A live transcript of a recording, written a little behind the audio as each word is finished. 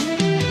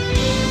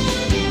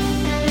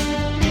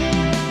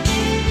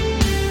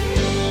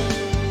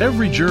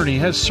Every journey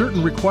has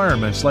certain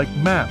requirements like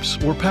maps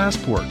or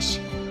passports.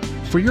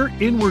 For your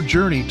inward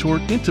journey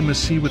toward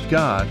intimacy with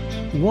God,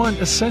 one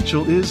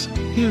essential is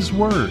His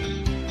Word.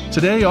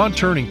 Today on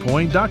Turning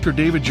Point, Dr.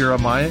 David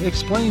Jeremiah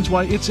explains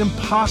why it's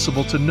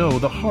impossible to know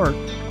the heart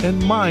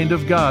and mind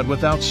of God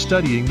without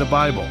studying the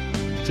Bible.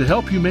 To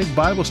help you make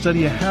Bible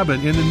study a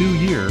habit in the new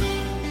year,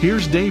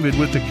 here's David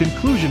with the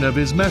conclusion of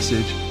his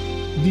message,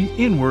 The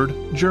Inward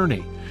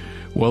Journey.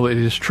 Well, it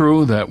is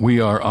true that we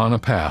are on a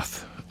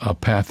path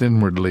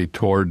inwardly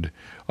toward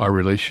our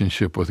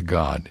relationship with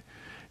God.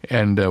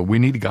 And we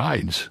need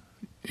guides.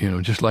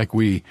 Just like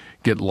we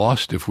get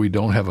lost if we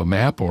don't have a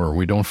map or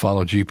we don't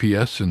follow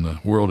GPS in the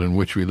world in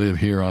which we live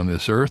here on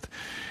this earth.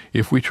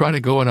 If we try to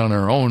go it on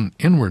our own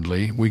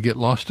inwardly, we get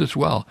lost as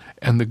well.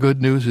 And the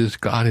good news is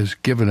God has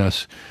given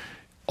us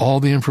all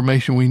the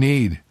information we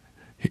need.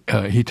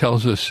 He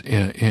tells us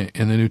in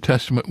the New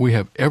Testament we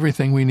have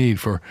everything we need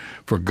for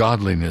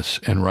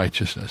godliness and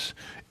righteousness.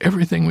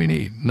 Everything we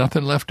need,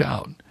 nothing left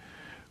out.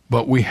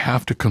 But we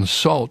have to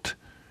consult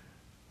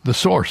the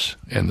source,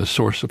 and the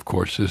source, of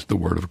course, is the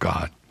Word of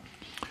God.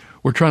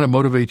 We're trying to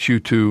motivate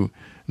you to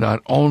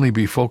not only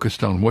be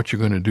focused on what you're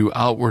going to do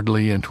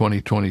outwardly in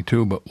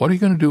 2022, but what are you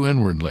going to do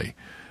inwardly?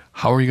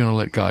 How are you going to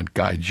let God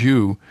guide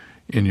you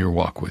in your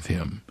walk with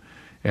Him?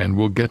 And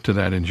we'll get to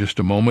that in just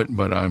a moment,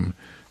 but I'm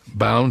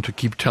bound to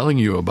keep telling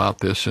you about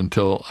this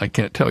until I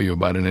can't tell you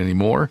about it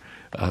anymore.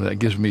 That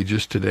gives me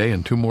just today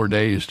and 2 more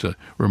days to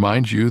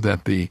remind you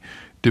that the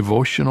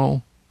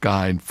devotional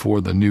guide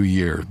for the new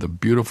year, the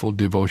beautiful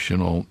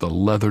devotional, the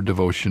leather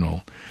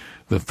devotional,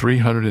 the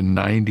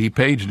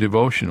 390-page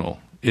devotional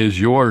is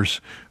yours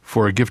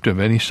for a gift of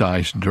any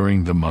size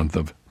during the month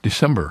of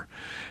December.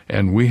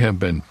 And we have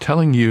been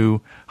telling you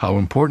how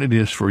important it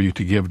is for you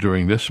to give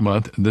during this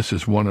month. This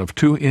is one of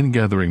 2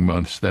 ingathering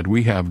months that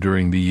we have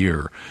during the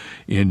year.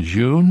 In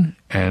June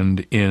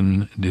and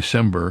in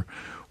December,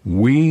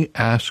 we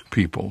ask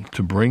people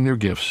to bring their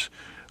gifts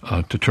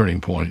to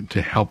Turning Point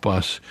to help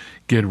us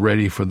get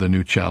ready for the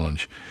new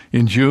challenge.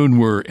 In June,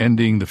 we're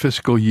ending the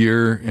fiscal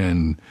year,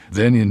 and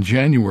then in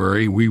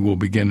January, we will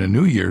begin a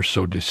new year,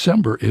 so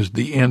December is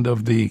the end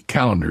of the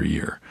calendar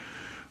year.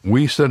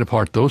 We set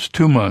apart those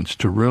 2 months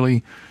to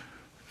really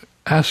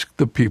ask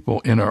the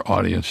people in our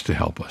audience to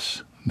help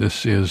us.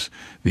 This is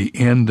the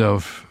end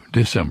of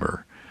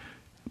December,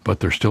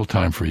 but there's still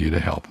time for you to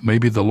help.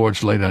 Maybe the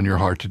Lord's laid on your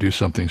heart to do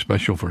something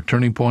special for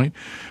Turning Point.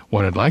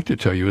 What I'd like to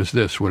tell you is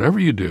this: whatever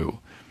you do,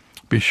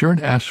 be sure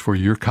and ask for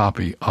your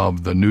copy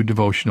of the new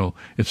devotional.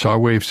 It's our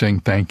way of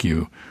saying thank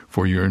you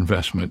for your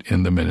investment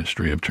in the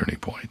ministry of Turning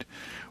Point.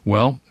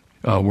 Well,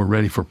 we're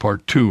ready for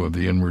part 2 of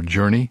the Inward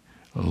Journey.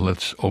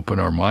 Let's open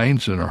our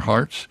minds and our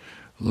hearts.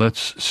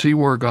 Let's see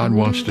where God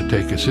wants to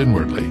take us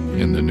inwardly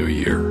in the new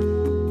year.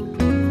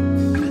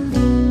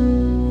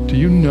 Do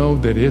you know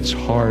that it's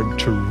hard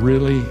to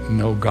really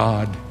know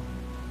God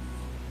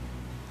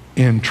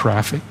in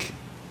traffic?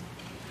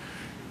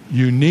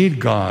 You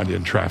need God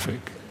in traffic,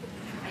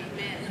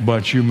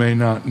 but you may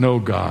not know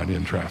God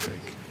in traffic.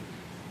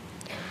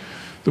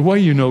 The way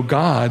you know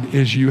God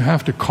is you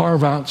have to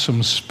carve out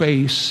some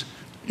space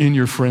in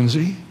your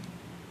frenzy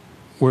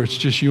where it's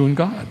just you and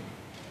God.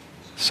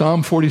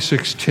 Psalm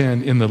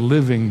 46:10 in the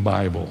Living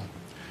Bible.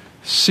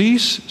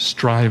 Cease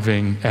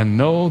striving and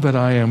know that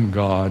I am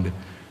God.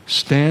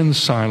 Stand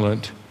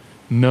silent,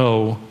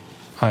 know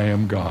I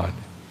am God.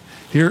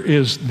 Here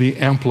is the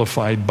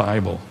Amplified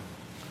Bible.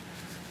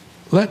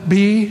 Let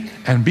be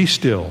and be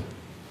still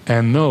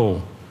and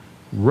know,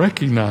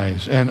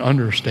 recognize and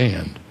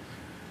understand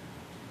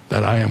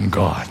that I am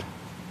God.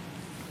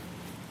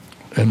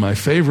 And my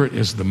favorite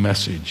is the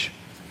Message.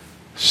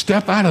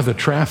 Step out of the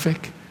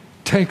traffic.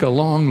 Take a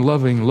long,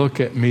 loving look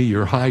at me,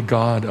 your high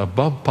God,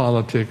 above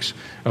politics,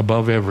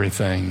 above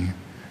everything.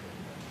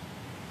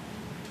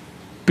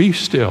 Be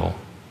still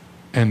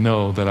and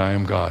know that I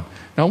am God.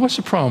 Now, what's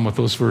the problem with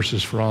those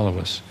verses for all of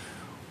us?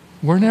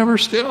 We're never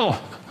still.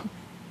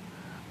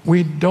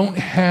 We don't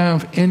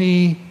have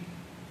any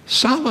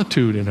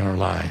solitude in our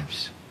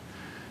lives.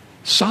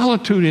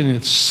 Solitude in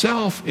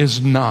itself is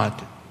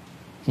not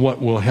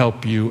what will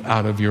help you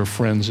out of your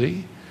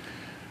frenzy.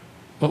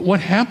 But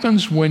what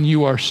happens when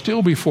you are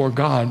still before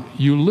God,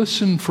 you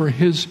listen for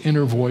His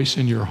inner voice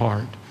in your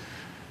heart.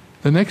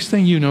 The next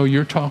thing you know,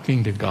 you're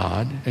talking to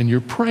God and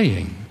you're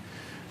praying.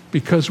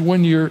 Because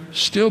when you're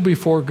still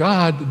before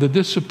God, the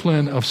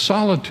discipline of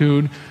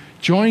solitude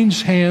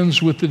joins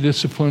hands with the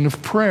discipline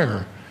of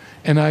prayer.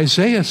 And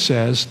Isaiah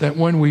says that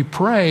when we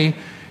pray,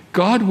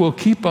 God will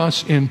keep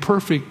us in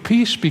perfect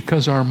peace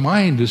because our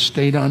mind is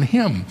stayed on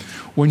Him.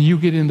 When you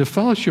get into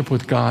fellowship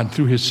with God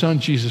through His Son,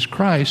 Jesus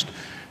Christ,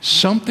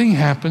 something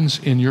happens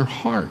in your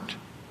heart.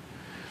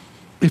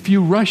 If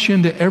you rush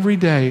into every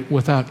day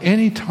without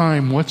any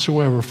time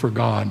whatsoever for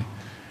God,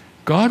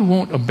 God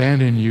won't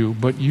abandon you,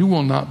 but you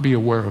will not be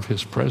aware of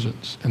His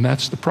presence. And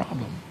that's the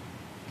problem.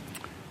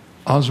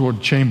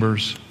 Oswald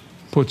Chambers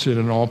puts it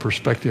in all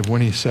perspective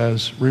when he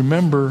says,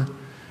 remember,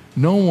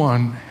 no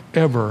one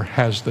ever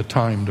has the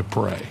time to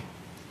pray.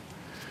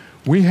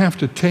 We have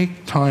to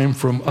take time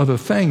from other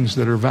things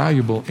that are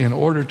valuable in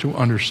order to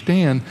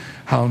understand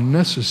how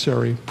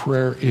necessary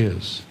prayer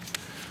is.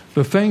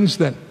 The things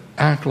that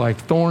act like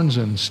thorns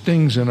and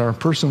stings in our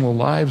personal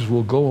lives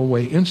will go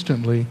away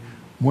instantly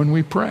when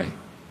we pray.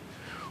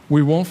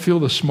 We won't feel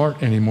the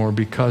smart anymore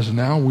because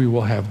now we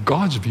will have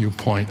God's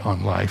viewpoint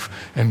on life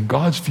and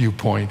God's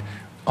viewpoint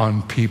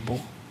on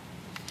people.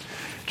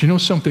 Do you know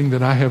something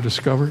that I have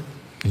discovered?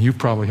 And you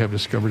probably have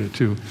discovered it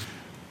too.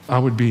 I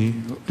would be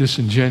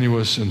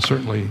disingenuous and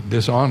certainly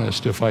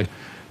dishonest if I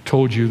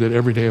told you that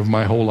every day of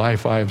my whole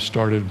life I have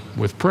started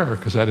with prayer,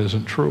 because that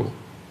isn't true.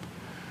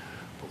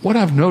 What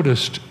I've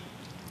noticed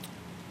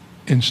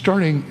in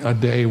starting a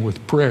day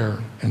with prayer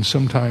and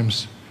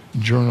sometimes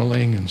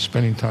journaling and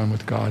spending time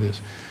with God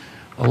is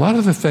a lot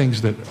of the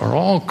things that are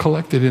all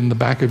collected in the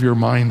back of your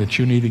mind that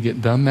you need to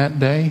get done that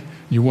day,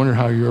 you wonder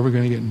how you're ever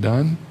going to get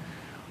done.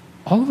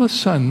 All of a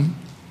sudden,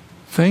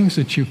 things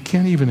that you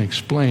can't even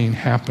explain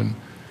happen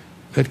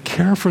that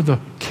care for the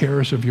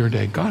cares of your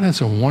day. God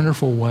has a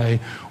wonderful way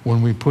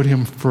when we put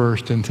Him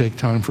first and take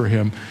time for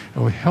Him,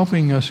 and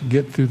helping us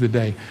get through the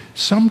day.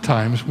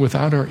 Sometimes,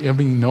 without our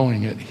even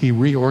knowing it, He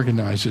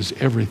reorganizes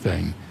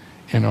everything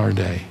in our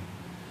day.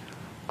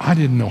 I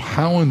didn't know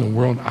how in the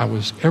world I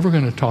was ever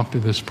going to talk to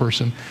this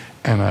person,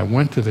 and I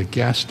went to the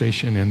gas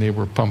station and they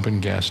were pumping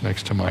gas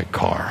next to my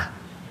car.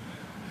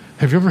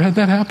 Have you ever had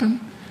that happen?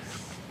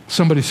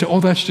 Somebody said, oh,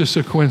 that's just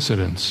a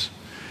coincidence.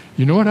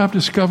 You know what I've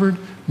discovered?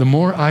 The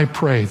more I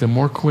pray, the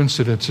more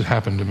coincidences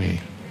happen to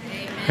me.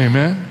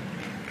 Amen?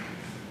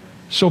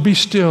 So be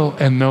still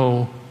and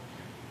know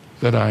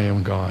that I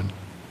am God.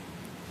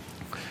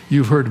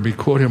 You've heard me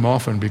quote him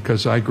often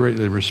because I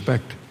greatly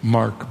respect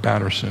Mark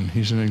Batterson.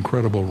 He's an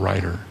incredible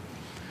writer.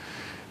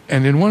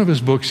 And in one of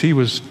his books, he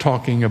was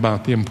talking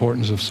about the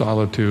importance of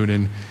solitude,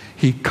 and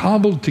he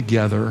cobbled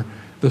together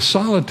the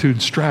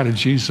solitude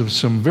strategies of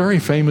some very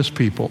famous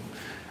people.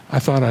 I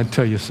thought I'd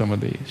tell you some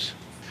of these.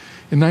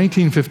 In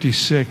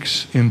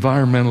 1956,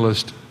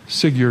 environmentalist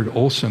Sigurd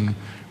Olson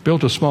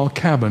built a small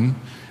cabin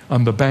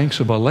on the banks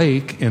of a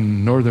lake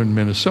in northern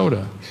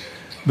Minnesota.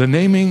 The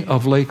naming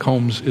of lake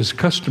homes is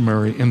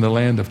customary in the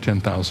land of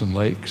 10,000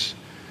 lakes.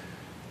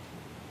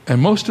 And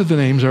most of the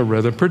names are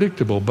rather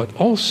predictable, but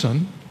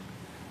Olson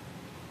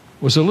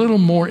was a little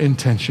more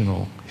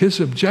intentional. His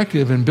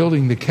objective in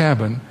building the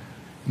cabin,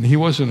 and he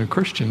wasn't a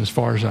Christian as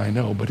far as I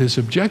know, but his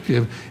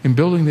objective in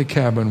building the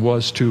cabin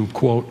was to,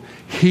 quote,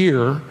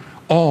 hear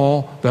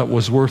all that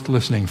was worth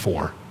listening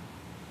for.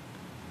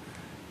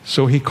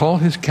 So he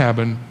called his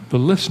cabin the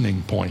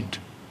listening point,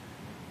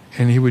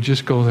 and he would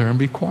just go there and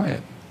be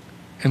quiet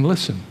and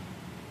listen.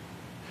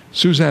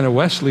 Susanna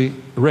Wesley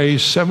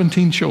raised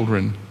 17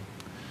 children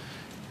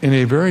in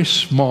a very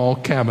small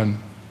cabin,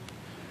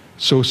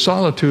 so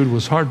solitude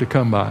was hard to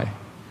come by.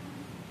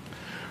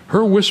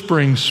 Her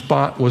whispering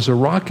spot was a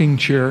rocking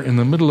chair in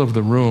the middle of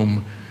the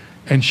room,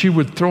 and she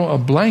would throw a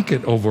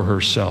blanket over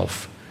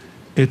herself.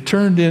 It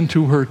turned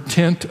into her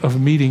tent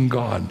of meeting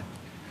God.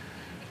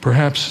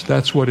 Perhaps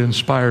that's what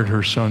inspired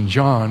her son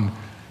John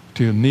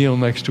to kneel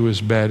next to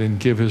his bed and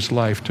give his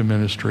life to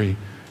ministry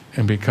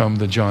and become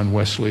the John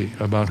Wesley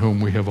about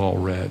whom we have all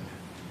read.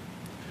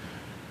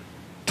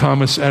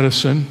 Thomas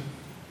Edison,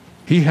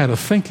 he had a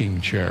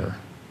thinking chair.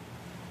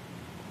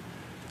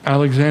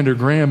 Alexander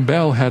Graham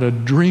Bell had a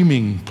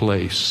dreaming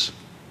place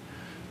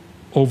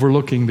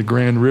overlooking the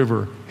Grand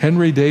River.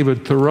 Henry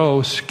David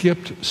Thoreau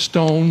skipped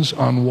stones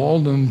on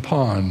Walden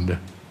Pond.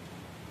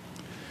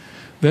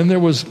 Then there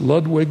was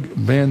Ludwig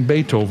van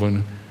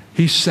Beethoven.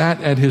 He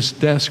sat at his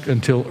desk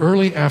until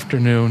early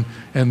afternoon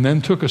and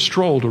then took a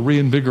stroll to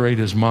reinvigorate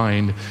his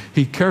mind.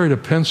 He carried a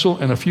pencil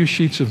and a few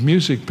sheets of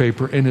music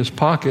paper in his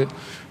pocket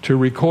to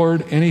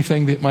record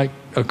anything that might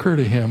occur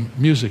to him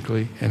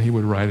musically, and he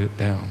would write it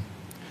down.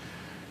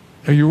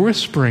 Now, your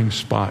whispering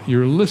spot,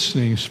 your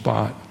listening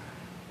spot,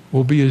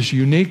 will be as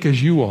unique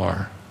as you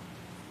are.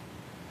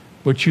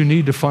 But you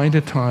need to find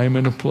a time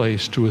and a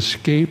place to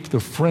escape the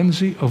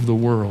frenzy of the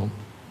world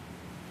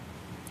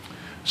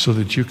so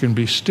that you can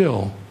be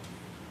still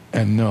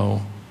and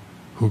know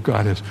who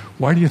God is.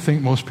 Why do you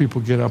think most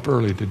people get up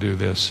early to do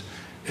this?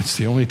 It's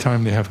the only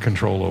time they have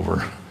control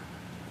over.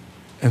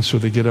 And so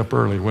they get up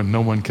early when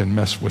no one can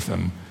mess with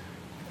them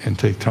and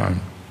take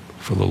time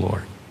for the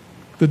Lord.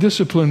 The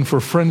discipline for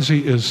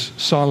frenzy is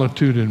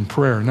solitude and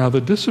prayer. Now, the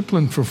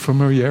discipline for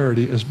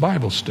familiarity is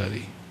Bible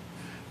study.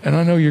 And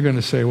I know you're going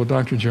to say, well,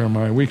 Dr.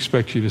 Jeremiah, we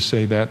expect you to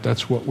say that.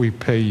 That's what we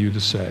pay you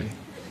to say.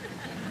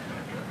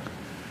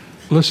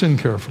 Listen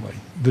carefully.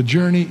 The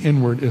journey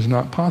inward is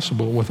not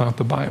possible without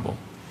the Bible.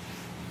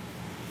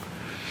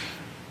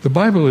 The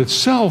Bible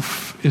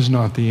itself is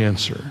not the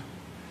answer.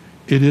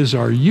 It is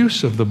our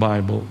use of the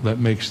Bible that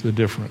makes the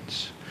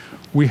difference.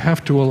 We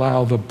have to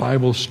allow the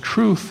Bible's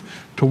truth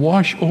to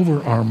wash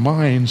over our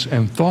minds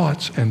and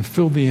thoughts and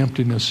fill the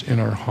emptiness in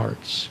our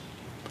hearts.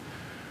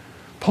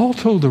 Paul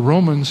told the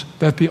Romans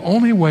that the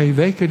only way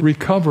they could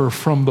recover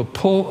from the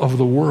pull of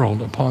the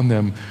world upon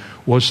them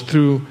was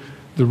through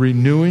the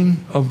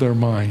renewing of their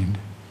mind.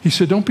 He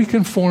said, don't be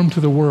conformed to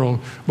the world,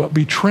 but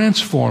be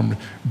transformed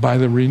by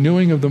the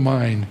renewing of the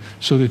mind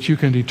so that you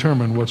can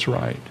determine what's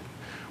right.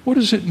 What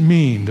does it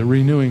mean, the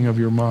renewing of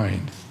your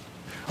mind?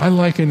 I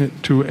liken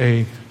it to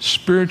a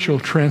spiritual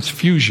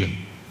transfusion.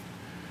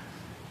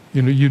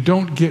 You know, you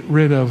don't get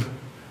rid of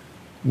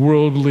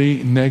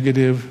worldly,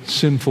 negative,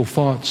 sinful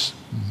thoughts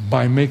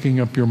by making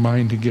up your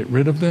mind to get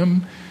rid of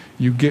them.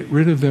 You get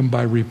rid of them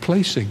by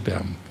replacing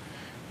them.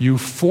 You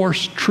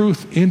force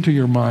truth into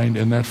your mind,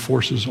 and that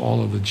forces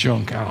all of the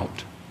junk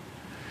out.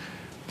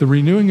 The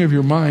renewing of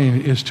your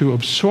mind is to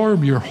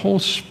absorb your whole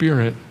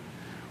spirit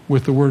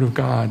with the Word of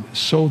God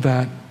so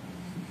that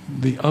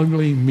the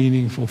ugly,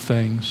 meaningful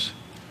things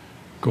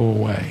go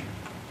away.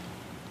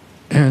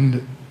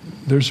 And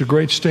there's a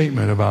great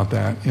statement about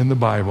that in the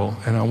Bible,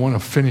 and I want to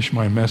finish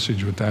my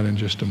message with that in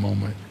just a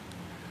moment.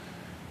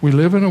 We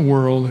live in a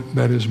world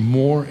that is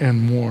more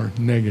and more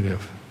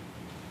negative,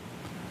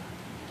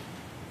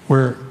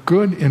 where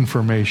good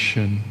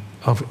information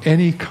of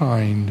any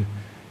kind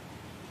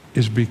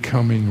is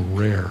becoming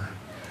rare.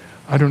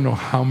 I don't know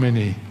how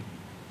many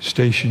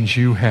stations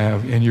you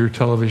have in your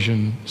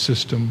television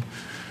system.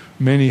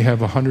 Many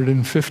have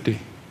 150.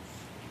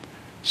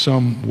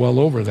 Some well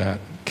over that.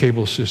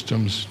 Cable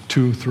systems,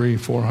 200,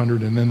 300,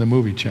 400, and then the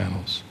movie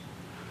channels.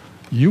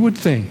 You would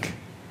think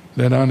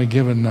that on a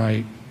given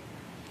night,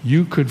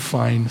 you could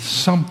find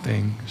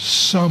something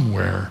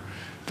somewhere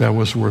that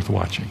was worth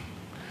watching.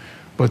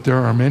 But there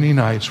are many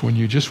nights when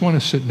you just want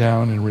to sit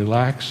down and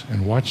relax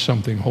and watch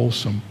something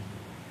wholesome.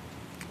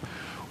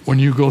 When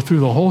you go through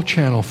the whole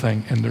channel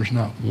thing and there's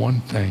not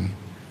one thing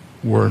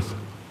worth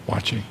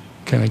watching.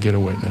 Can I get a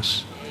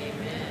witness?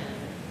 Amen.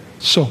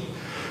 So,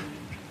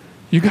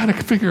 you got to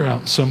figure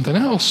out something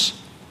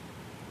else.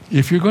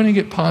 If you're going to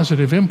get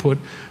positive input,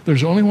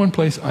 there's only one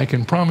place I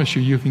can promise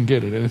you can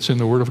get it, and it's in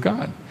the Word of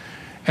God.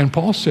 And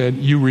Paul said,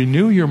 you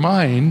renew your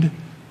mind,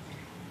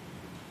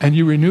 and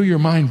you renew your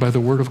mind by the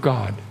Word of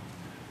God.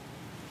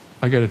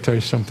 I got to tell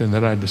you something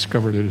that I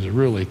discovered that is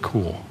really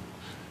cool.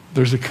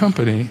 There's a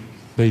company,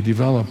 they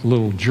develop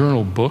little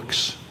journal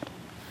books,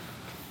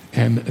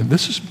 and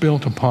this is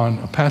built upon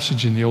a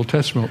passage in the Old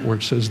Testament where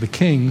it says the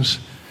kings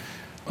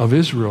of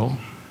Israel,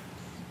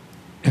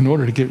 in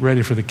order to get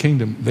ready for the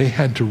kingdom, they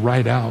had to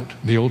write out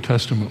the Old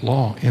Testament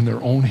law in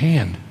their own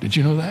hand. Did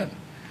you know that?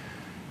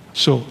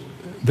 So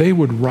they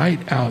would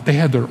write out, they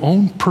had their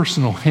own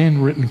personal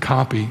handwritten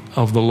copy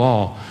of the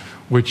law,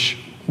 which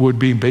would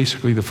be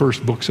basically the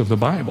first books of the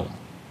Bible.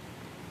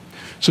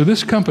 So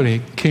this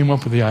company came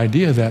up with the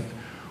idea that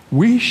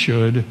we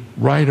should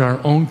write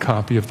our own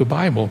copy of the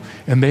Bible.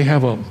 And they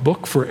have a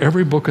book for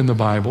every book in the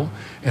Bible,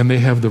 and they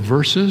have the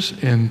verses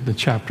and the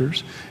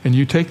chapters. And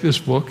you take this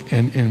book,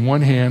 and in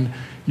one hand,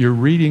 you're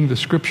reading the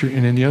scripture,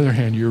 and in the other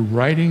hand, you're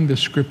writing the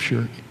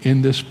scripture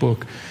in this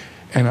book.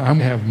 And I'm going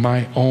to have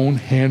my own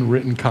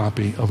handwritten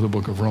copy of the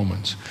book of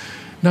Romans.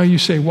 Now you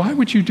say, why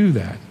would you do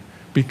that?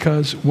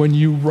 Because when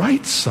you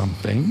write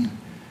something,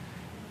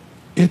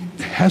 it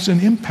has an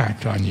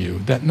impact on you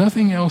that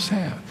nothing else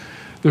has.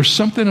 There's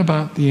something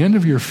about the end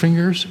of your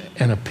fingers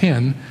and a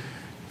pen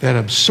that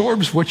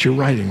absorbs what you're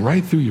writing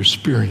right through your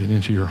spirit and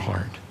into your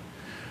heart.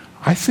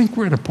 I think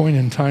we're at a point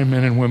in time,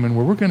 men and women,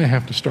 where we're going to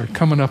have to start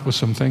coming up with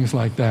some things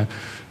like that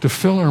to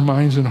fill our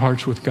minds and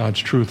hearts with God's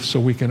truth so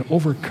we can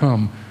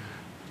overcome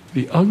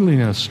the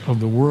ugliness of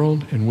the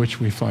world in which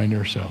we find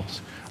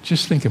ourselves.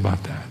 Just think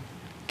about that.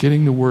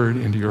 Getting the Word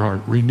into your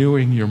heart,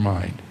 renewing your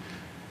mind.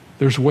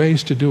 There's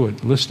ways to do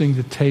it. Listening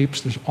to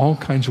tapes, there's all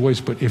kinds of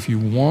ways. But if you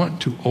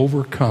want to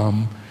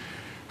overcome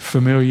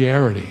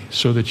familiarity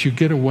so that you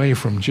get away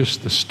from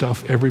just the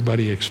stuff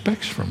everybody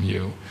expects from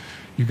you,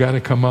 you got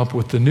to come up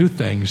with the new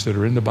things that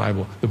are in the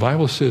Bible. The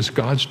Bible says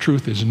God's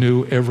truth is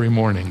new every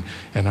morning,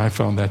 and I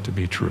found that to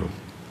be true.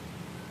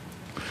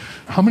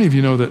 How many of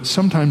you know that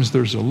sometimes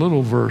there's a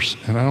little verse,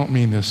 and I don't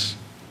mean this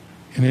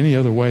in any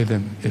other way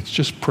than it's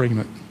just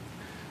pregnant.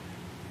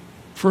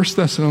 1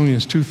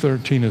 Thessalonians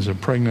 2:13 is a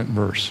pregnant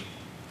verse.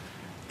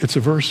 It's a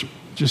verse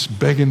just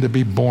begging to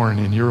be born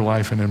in your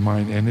life and in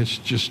mine, and it's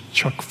just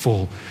chock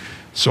full.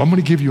 So I'm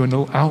going to give you an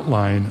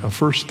outline of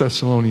 1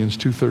 Thessalonians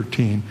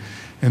 2:13,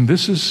 and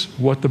this is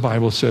what the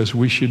Bible says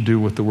we should do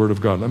with the Word of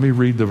God. Let me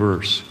read the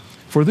verse.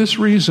 For this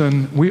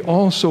reason, we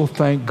also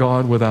thank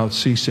God without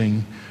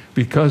ceasing,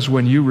 because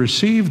when you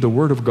received the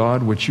Word of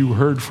God which you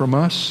heard from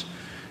us,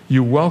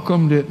 you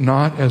welcomed it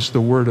not as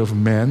the word of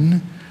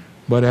men,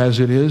 but as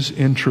it is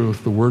in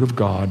truth the Word of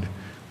God,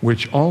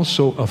 which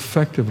also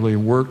effectively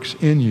works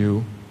in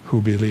you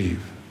who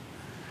believe.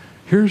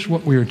 Here's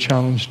what we are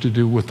challenged to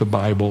do with the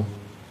Bible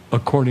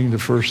according to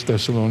 1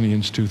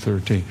 Thessalonians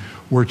 2:13.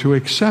 We're to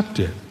accept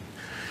it.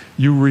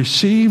 You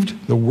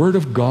received the Word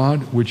of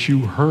God which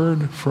you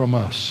heard from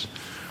us.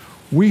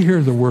 We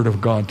hear the Word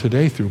of God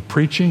today through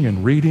preaching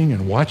and reading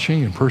and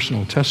watching and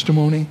personal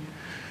testimony,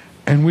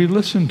 and we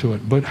listen to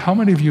it. But how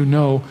many of you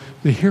know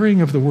the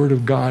hearing of the Word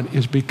of God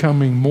is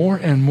becoming more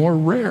and more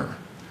rare?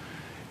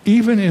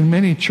 Even in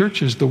many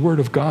churches, the Word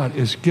of God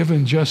is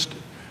given just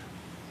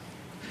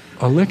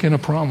a lick and a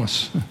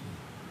promise.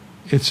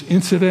 It's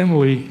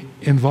incidentally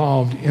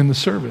involved in the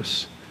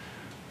service.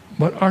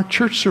 But our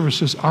church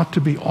services ought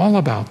to be all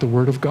about the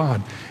Word of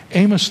God.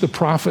 Amos the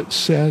prophet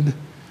said,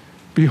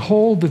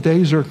 "Behold, the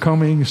days are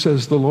coming,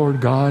 says the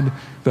Lord God,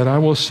 that I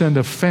will send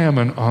a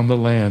famine on the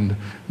land,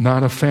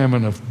 not a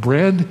famine of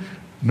bread,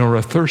 nor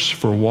a thirst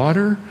for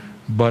water,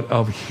 but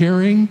of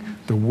hearing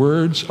the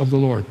words of the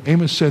Lord."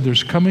 Amos said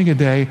there's coming a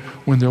day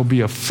when there'll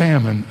be a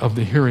famine of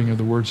the hearing of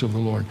the words of the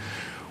Lord.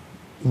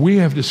 We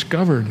have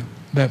discovered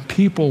that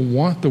people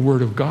want the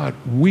Word of God.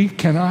 We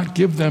cannot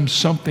give them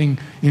something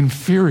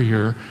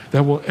inferior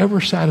that will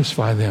ever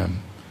satisfy them.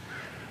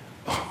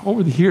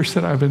 Over the years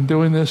that I've been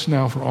doing this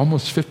now for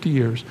almost 50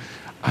 years,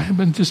 I have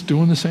been just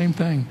doing the same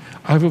thing.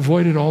 I've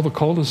avoided all the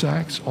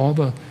cul-de-sacs, all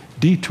the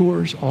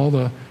detours, all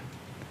the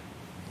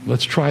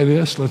let's try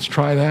this, let's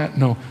try that.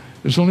 No,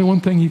 there's only one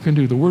thing you can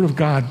do. The Word of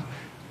God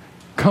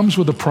comes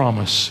with a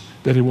promise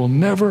that it will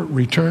never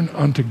return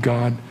unto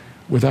God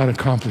without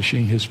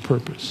accomplishing His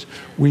purpose.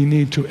 We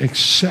need to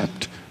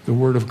accept the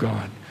Word of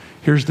God.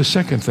 Here's the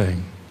second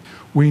thing.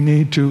 We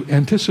need to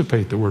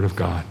anticipate the Word of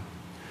God.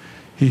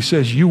 He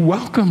says, you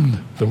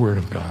welcomed the Word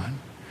of God.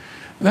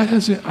 That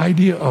has the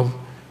idea of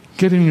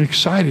getting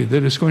excited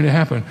that it's going to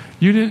happen.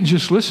 You didn't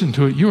just listen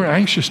to it. You were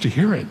anxious to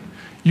hear it.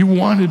 You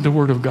wanted the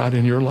Word of God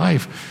in your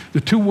life.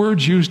 The two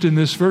words used in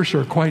this verse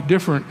are quite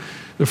different.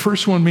 The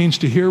first one means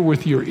to hear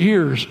with your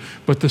ears,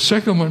 but the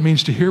second one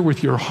means to hear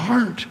with your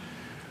heart.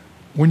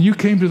 When you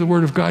came to the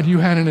Word of God, you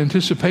had an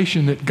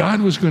anticipation that God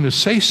was going to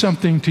say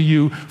something to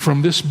you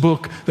from this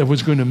book that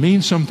was going to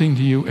mean something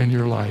to you in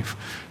your life.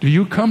 Do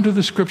you come to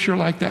the Scripture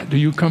like that? Do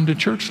you come to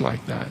church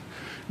like that?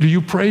 Do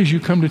you pray as you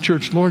come to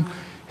church, Lord,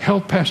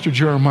 help Pastor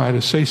Jeremiah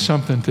to say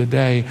something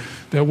today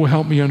that will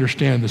help me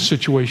understand the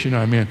situation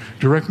I'm in.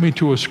 Direct me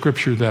to a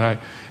Scripture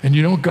and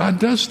you know, God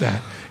does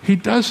that. He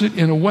does it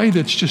in a way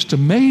that's just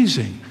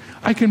amazing.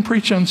 I can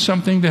preach on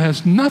something that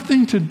has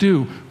nothing to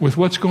do with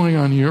what's going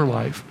on in your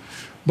life.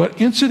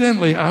 But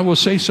incidentally, I will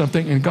say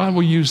something, and God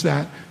will use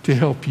that to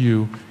help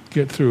you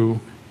get through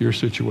your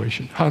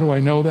situation. How do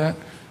I know that?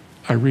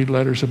 I read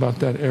letters about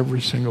that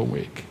every single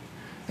week.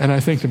 And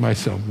I think to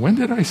myself, when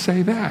did I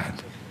say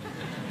that?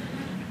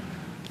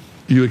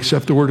 You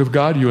accept the Word of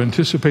God, you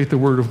anticipate the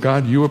Word of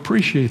God, you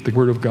appreciate the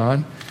Word of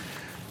God,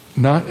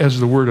 not as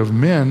the word of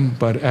men,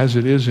 but as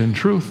it is in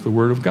truth, the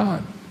Word of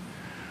God.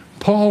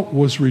 Paul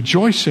was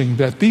rejoicing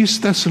that these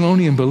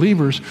Thessalonian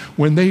believers,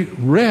 when they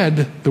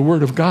read the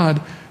Word of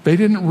God, they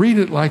didn't read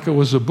it like it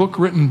was a book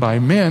written by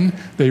men.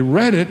 They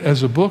read it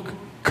as a book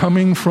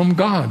coming from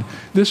God.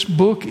 This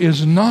book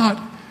is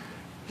not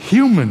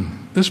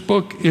human. This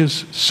book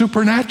is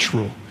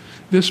supernatural.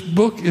 This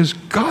book is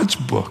God's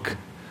book.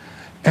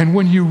 And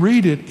when you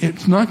read it,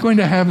 it's not going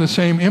to have the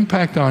same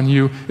impact on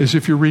you as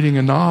if you're reading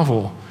a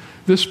novel.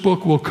 This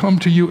book will come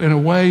to you in a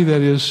way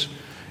that is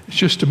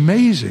just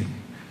amazing.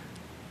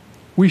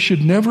 We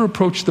should never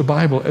approach the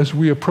Bible as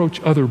we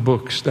approach other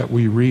books that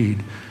we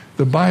read.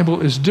 The Bible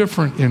is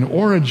different in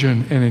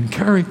origin and in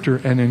character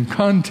and in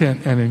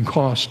content and in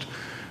cost.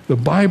 The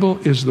Bible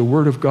is the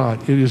Word of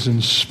God. It is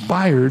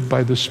inspired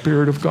by the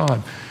Spirit of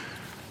God.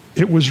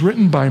 It was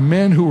written by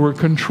men who were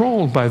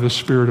controlled by the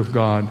Spirit of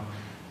God.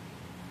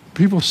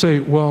 People say,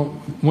 well,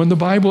 when the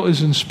Bible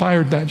is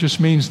inspired, that just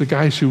means the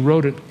guys who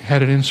wrote it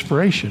had an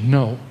inspiration.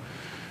 No.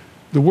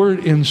 The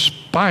word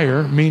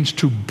inspire means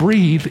to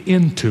breathe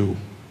into.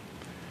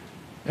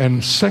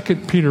 And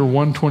 2 Peter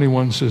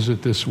 1:21 says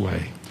it this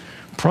way.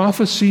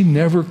 Prophecy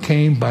never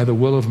came by the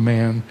will of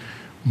man,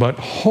 but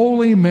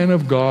holy men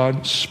of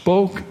God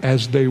spoke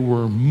as they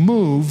were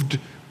moved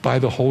by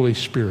the Holy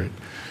Spirit.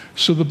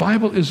 So the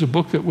Bible is a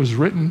book that was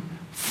written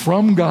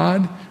from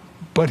God,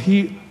 but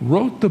He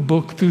wrote the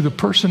book through the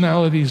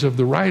personalities of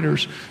the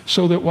writers,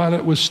 so that while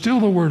it was still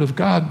the Word of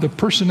God, the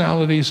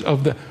personalities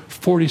of the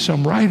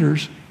 40-some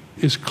writers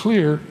is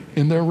clear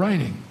in their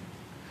writing.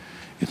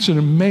 It's an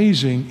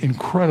amazing,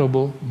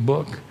 incredible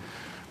book.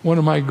 One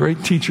of my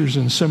great teachers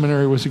in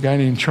seminary was a guy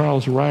named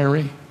Charles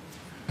Ryrie.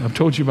 I've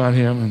told you about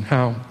him and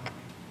how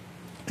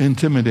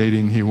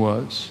intimidating he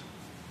was.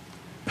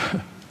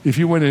 If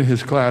you went in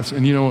his class,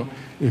 and you know,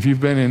 if you've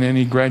been in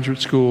any graduate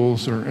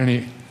schools or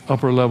any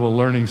upper level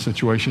learning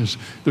situations,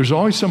 there's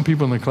always some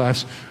people in the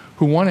class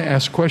who want to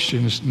ask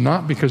questions,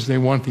 not because they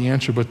want the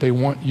answer, but they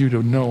want you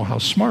to know how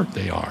smart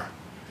they are.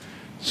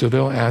 So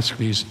they'll ask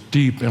these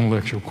deep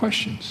intellectual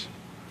questions.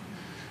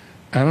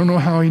 I don't know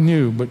how he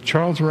knew, but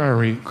Charles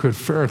Ryrie could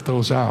ferret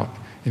those out.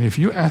 And if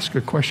you ask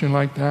a question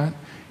like that,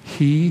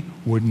 he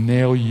would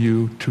nail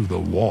you to the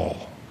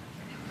wall.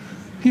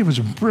 He was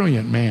a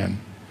brilliant man.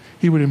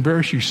 He would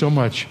embarrass you so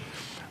much.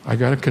 I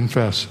got to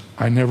confess,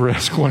 I never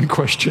asked one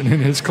question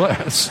in his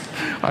class.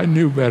 I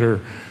knew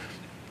better.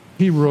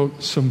 He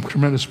wrote some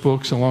tremendous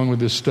books along with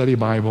his study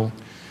Bible.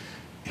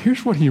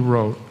 Here's what he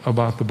wrote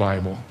about the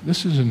Bible.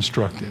 This is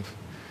instructive.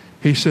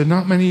 He said,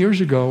 not many years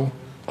ago,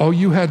 all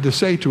you had to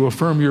say to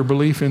affirm your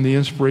belief in the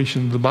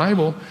inspiration of the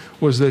Bible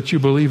was that you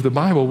believed the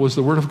Bible was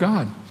the Word of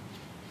God.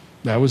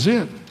 That was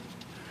it.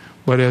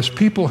 But as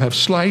people have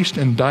sliced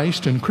and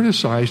diced and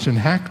criticized and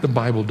hacked the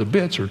Bible to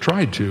bits, or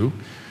tried to,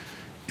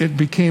 it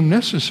became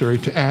necessary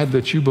to add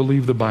that you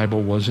believe the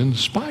Bible was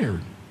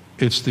inspired.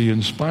 It's the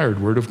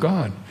inspired Word of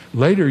God.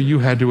 Later, you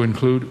had to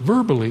include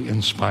verbally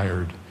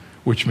inspired,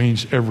 which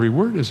means every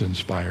word is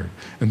inspired.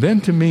 And then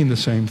to mean the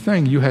same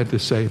thing, you had to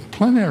say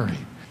plenary.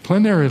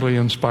 Plenarily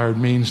inspired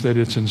means that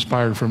it's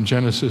inspired from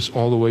Genesis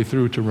all the way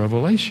through to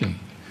Revelation.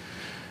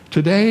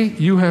 Today,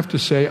 you have to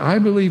say, I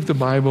believe the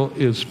Bible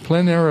is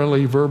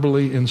plenarily,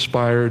 verbally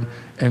inspired,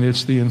 and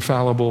it's the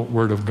infallible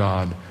Word of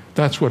God.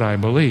 That's what I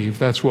believe.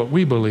 That's what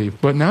we believe.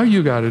 But now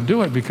you got to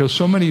do it because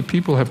so many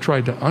people have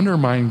tried to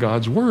undermine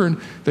God's Word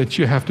that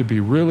you have to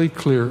be really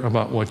clear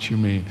about what you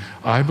mean.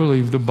 I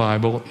believe the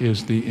Bible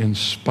is the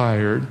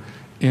inspired,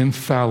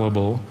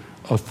 infallible,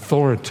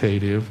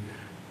 authoritative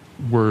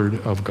Word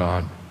of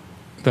God.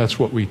 That's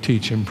what we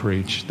teach and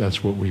preach.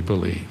 That's what we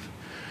believe.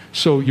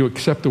 So you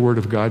accept the Word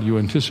of God, you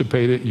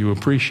anticipate it, you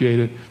appreciate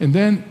it, and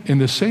then in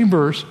the same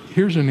verse,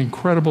 here's an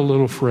incredible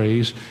little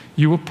phrase,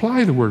 you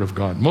apply the Word of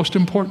God, most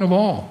important of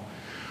all,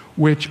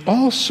 which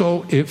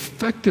also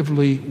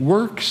effectively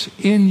works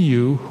in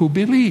you who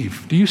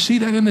believe. Do you see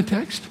that in the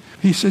text?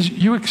 He says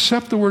you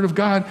accept the Word of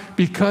God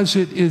because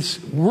it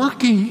is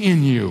working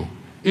in you.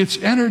 It's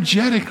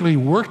energetically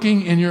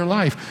working in your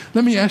life.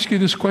 Let me ask you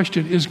this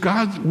question. Is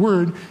God's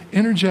Word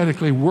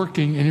energetically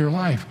working in your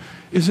life?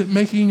 Is it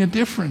making a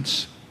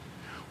difference?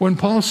 When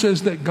Paul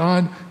says that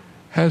God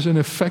has an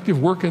effective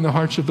work in the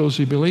hearts of those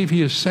who believe,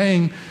 he is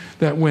saying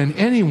that when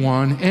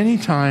anyone,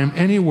 anytime,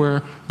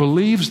 anywhere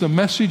believes the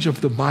message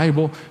of the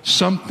Bible,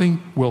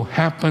 something will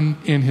happen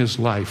in his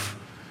life.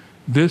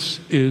 This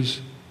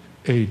is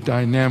a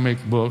dynamic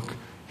book.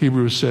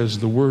 Hebrews says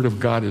the Word of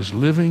God is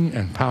living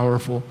and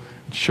powerful,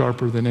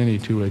 sharper than any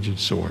two-edged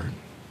sword.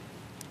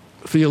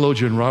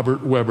 Theologian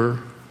Robert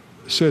Weber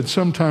said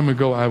some time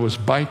ago, I was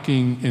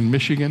biking in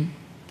Michigan,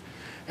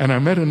 and I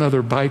met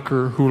another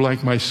biker who,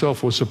 like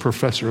myself, was a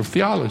professor of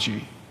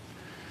theology.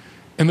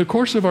 In the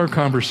course of our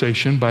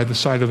conversation by the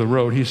side of the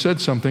road, he said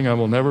something I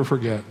will never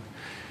forget.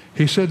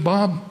 He said,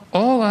 Bob,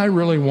 all I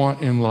really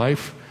want in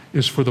life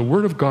is for the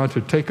Word of God to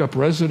take up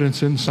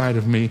residence inside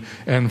of me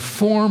and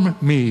form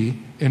me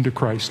into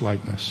Christ's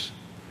likeness.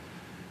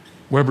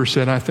 Weber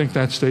said, I think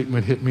that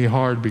statement hit me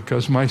hard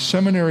because my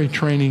seminary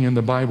training in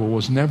the Bible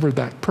was never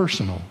that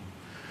personal.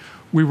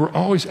 We were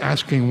always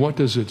asking, what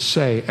does it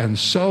say? And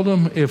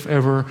seldom, if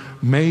ever,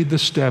 made the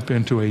step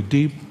into a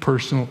deep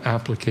personal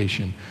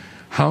application.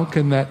 How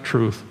can that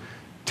truth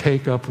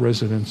take up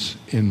residence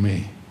in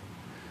me?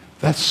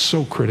 That's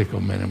so critical,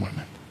 men and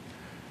women.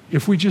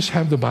 If we just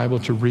have the Bible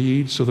to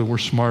read so that we're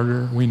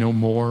smarter, we know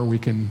more, we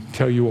can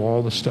tell you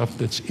all the stuff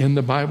that's in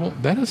the Bible,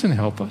 that doesn't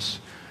help us.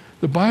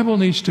 The Bible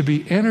needs to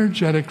be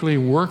energetically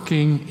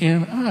working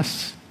in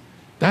us.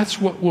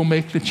 That's what will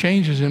make the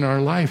changes in our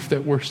life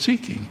that we're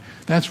seeking.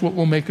 That's what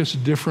will make us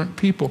different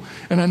people.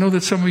 And I know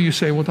that some of you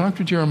say, well,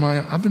 Dr.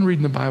 Jeremiah, I've been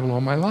reading the Bible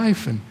all my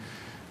life, and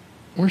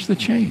where's the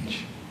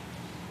change?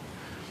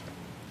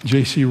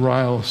 J.C.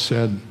 Ryle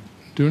said,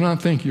 do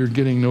not think you're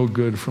getting no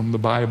good from the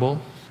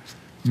Bible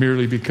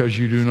merely because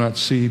you do not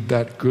see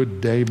that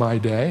good day by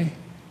day.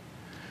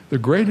 The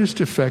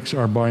greatest effects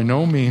are by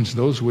no means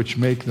those which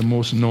make the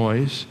most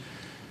noise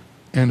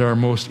and are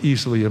most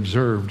easily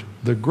observed.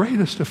 The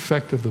greatest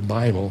effect of the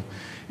Bible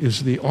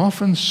is the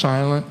often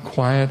silent,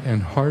 quiet,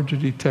 and hard to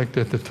detect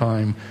at the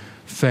time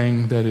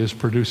thing that is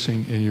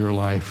producing in your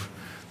life.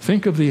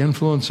 Think of the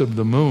influence of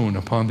the moon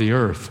upon the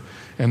earth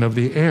and of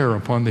the air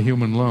upon the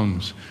human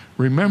lungs.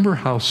 Remember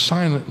how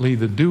silently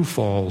the dew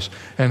falls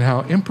and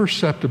how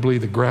imperceptibly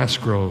the grass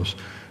grows.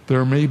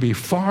 There may be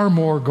far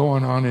more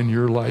going on in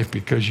your life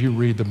because you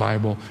read the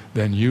Bible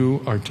than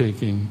you are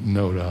taking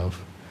note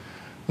of.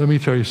 Let me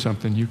tell you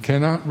something. You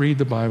cannot read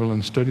the Bible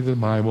and study the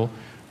Bible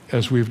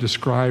as we've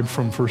described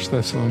from 1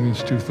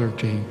 Thessalonians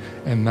 2:13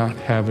 and not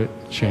have it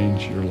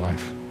change your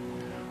life.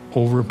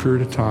 Over a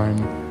period of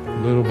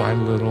time, little by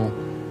little,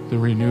 the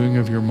renewing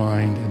of your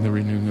mind and the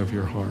renewing of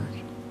your heart.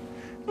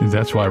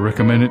 That's why I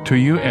recommend it to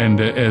you. And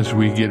as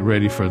we get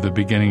ready for the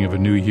beginning of a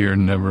new year,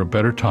 never a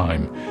better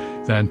time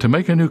than to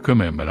make a new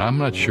commitment. I'm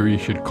not sure you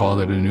should call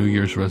it a New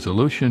Year's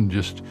resolution,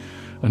 just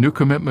a new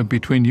commitment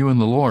between you and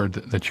the Lord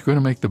that you're going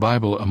to make the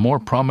Bible a more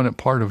prominent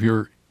part of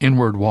your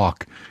inward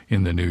walk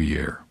in the new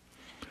year.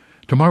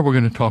 Tomorrow we're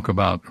going to talk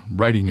about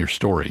writing your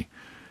story.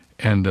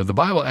 And the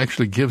Bible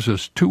actually gives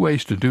us two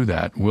ways to do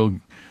that. We'll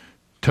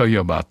tell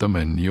you about them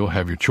and you'll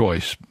have your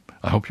choice.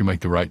 I hope you make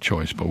the right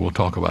choice, but we'll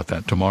talk about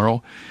that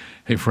tomorrow.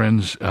 Hey,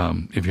 friends,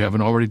 if you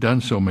haven't already done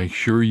so, make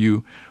sure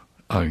you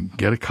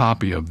get a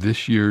copy of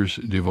this year's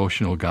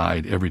devotional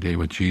guide, Every Day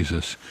with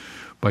Jesus,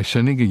 by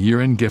sending a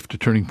year-end gift to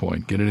Turning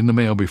Point. Get it in the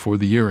mail before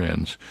the year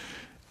ends.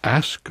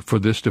 Ask for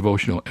this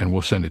devotional, and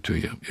we'll send it to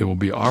you. It will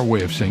be our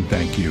way of saying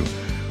thank you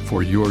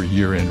for your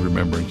year-end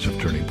remembrance of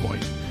Turning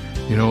Point.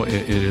 You know,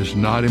 it is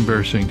not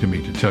embarrassing to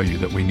me to tell you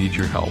that we need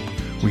your help.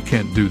 We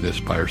can't do this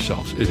by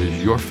ourselves. It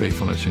is your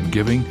faithfulness in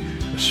giving,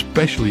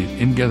 especially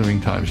in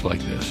gathering times like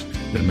this,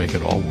 that make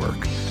it all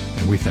work.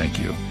 And we thank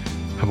you.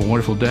 Have a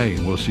wonderful day,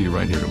 and we'll see you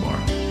right here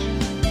tomorrow.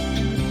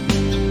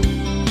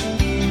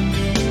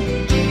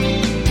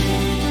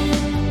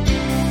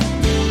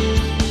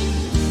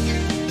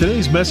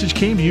 Today's message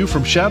came to you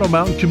from Shadow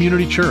Mountain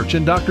Community Church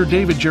and Dr.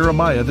 David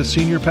Jeremiah, the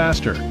senior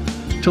pastor.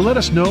 To let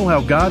us know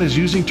how God is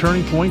using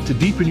Turning Point to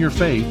deepen your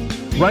faith,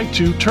 write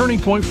to Turning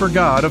Point for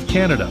God of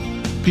Canada,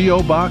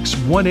 P.O. Box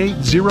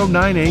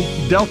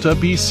 18098, Delta,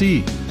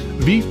 BC,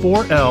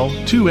 V4L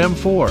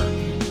 2M4.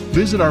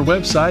 Visit our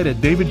website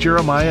at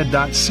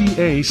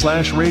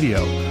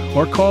davidjeremiah.ca/radio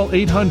or call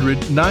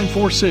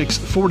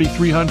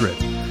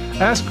 800-946-4300.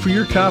 Ask for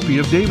your copy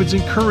of David's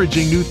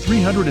encouraging new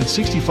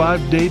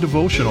 365-day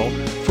devotional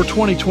for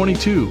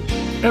 2022,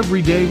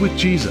 Every Day with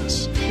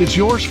Jesus. It's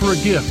yours for a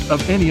gift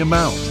of any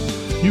amount.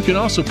 You can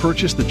also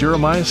purchase the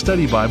Jeremiah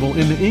Study Bible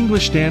in the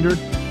English Standard,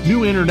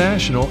 New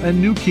International, and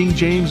New King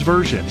James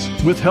versions,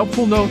 with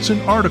helpful notes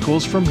and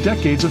articles from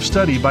decades of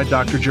study by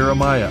Dr.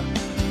 Jeremiah.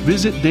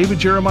 Visit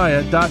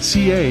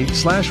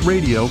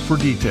davidjeremiah.ca/radio for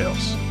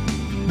details.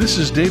 This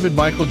is David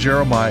Michael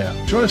Jeremiah.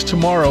 Join us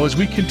tomorrow as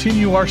we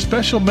continue our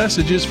special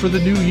messages for the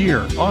new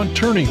year on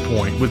Turning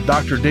Point with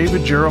Dr.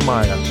 David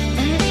Jeremiah.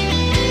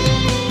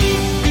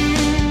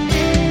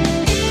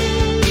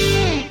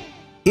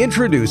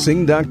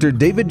 Introducing Dr.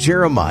 David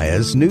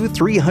Jeremiah's new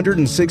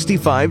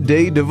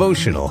 365-day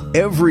devotional,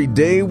 Every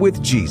Day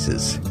with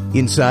Jesus.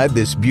 Inside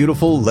this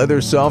beautiful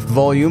leather-soft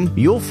volume,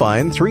 you'll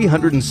find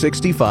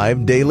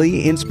 365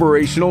 daily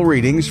inspirational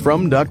readings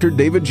from Dr.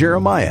 David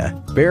Jeremiah,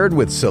 paired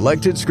with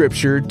selected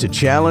scripture to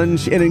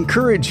challenge and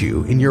encourage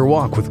you in your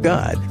walk with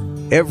God.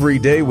 Every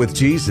Day with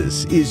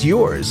Jesus is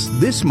yours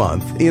this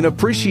month in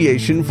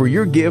appreciation for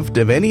your gift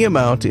of any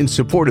amount in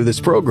support of this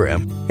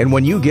program. And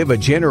when you give a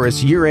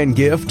generous year-end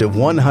gift of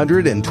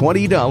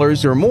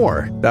 $120 or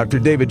more, Dr.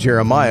 David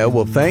Jeremiah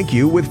will thank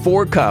you with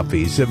 4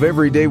 copies of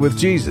Every Day with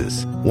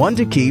Jesus, 1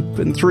 to keep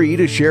and 3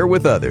 to share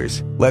with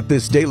others. Let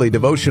this daily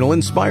devotional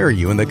inspire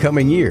you in the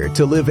coming year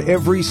to live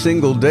every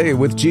single day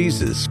with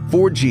Jesus,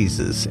 for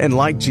Jesus, and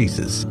like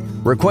Jesus.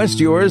 Request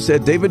yours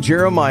at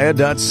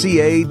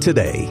davidjeremiah.ca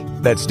today.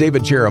 That's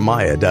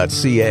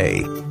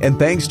davidjeremiah.ca. And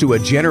thanks to a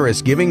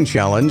generous giving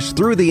challenge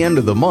through the end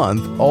of the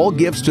month, all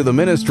gifts to the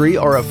ministry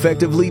are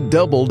effectively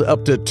doubled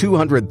up to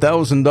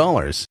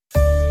 $200,000.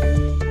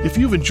 If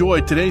you've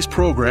enjoyed today's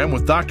program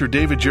with Dr.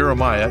 David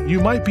Jeremiah, you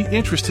might be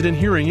interested in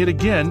hearing it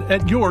again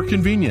at your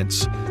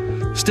convenience.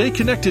 Stay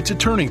connected to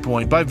Turning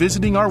Point by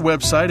visiting our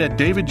website at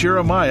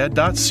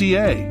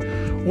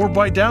davidjeremiah.ca or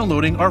by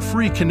downloading our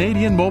free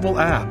Canadian mobile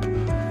app.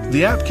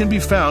 The app can be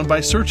found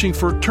by searching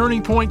for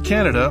Turning Point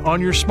Canada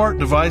on your smart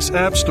device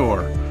app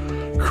store.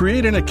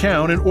 Create an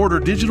account and order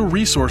digital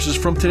resources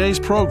from today's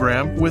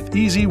program with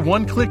easy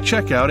one-click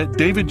checkout at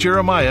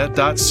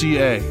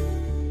davidjeremiah.ca.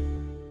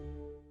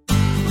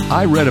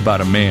 I read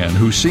about a man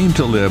who seemed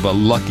to live a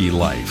lucky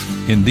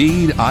life.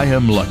 Indeed, I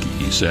am lucky,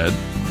 he said.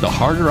 The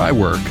harder I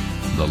work,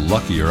 the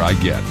luckier I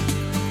get.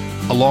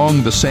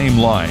 Along the same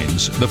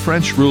lines, the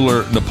French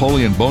ruler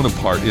Napoleon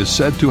Bonaparte is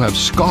said to have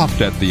scoffed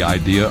at the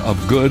idea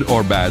of good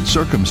or bad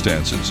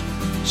circumstances.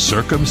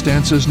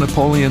 Circumstances,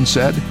 Napoleon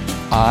said,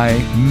 I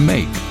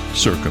make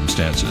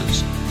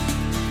circumstances.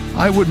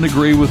 I wouldn't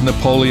agree with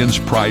Napoleon's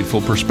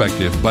prideful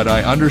perspective, but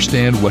I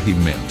understand what he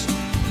meant.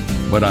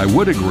 But I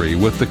would agree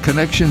with the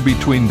connection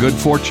between good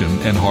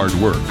fortune and hard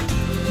work.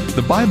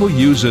 The Bible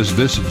uses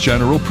this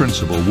general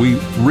principle: we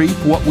reap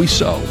what we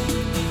sow.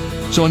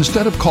 So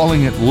instead of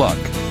calling it luck,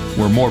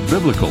 we're more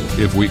biblical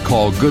if we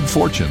call good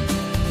fortune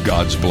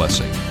God's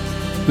blessing.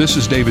 This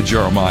is David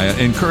Jeremiah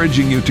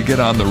encouraging you to get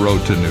on the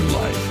road to new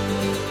life.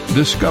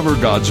 Discover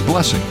God's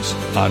blessings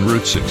on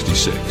Route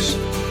 66.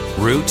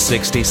 Route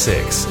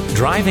 66,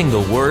 driving the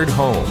word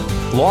home.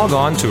 Log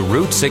on to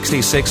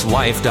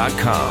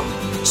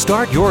Route66Life.com.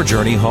 Start your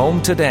journey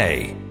home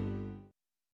today.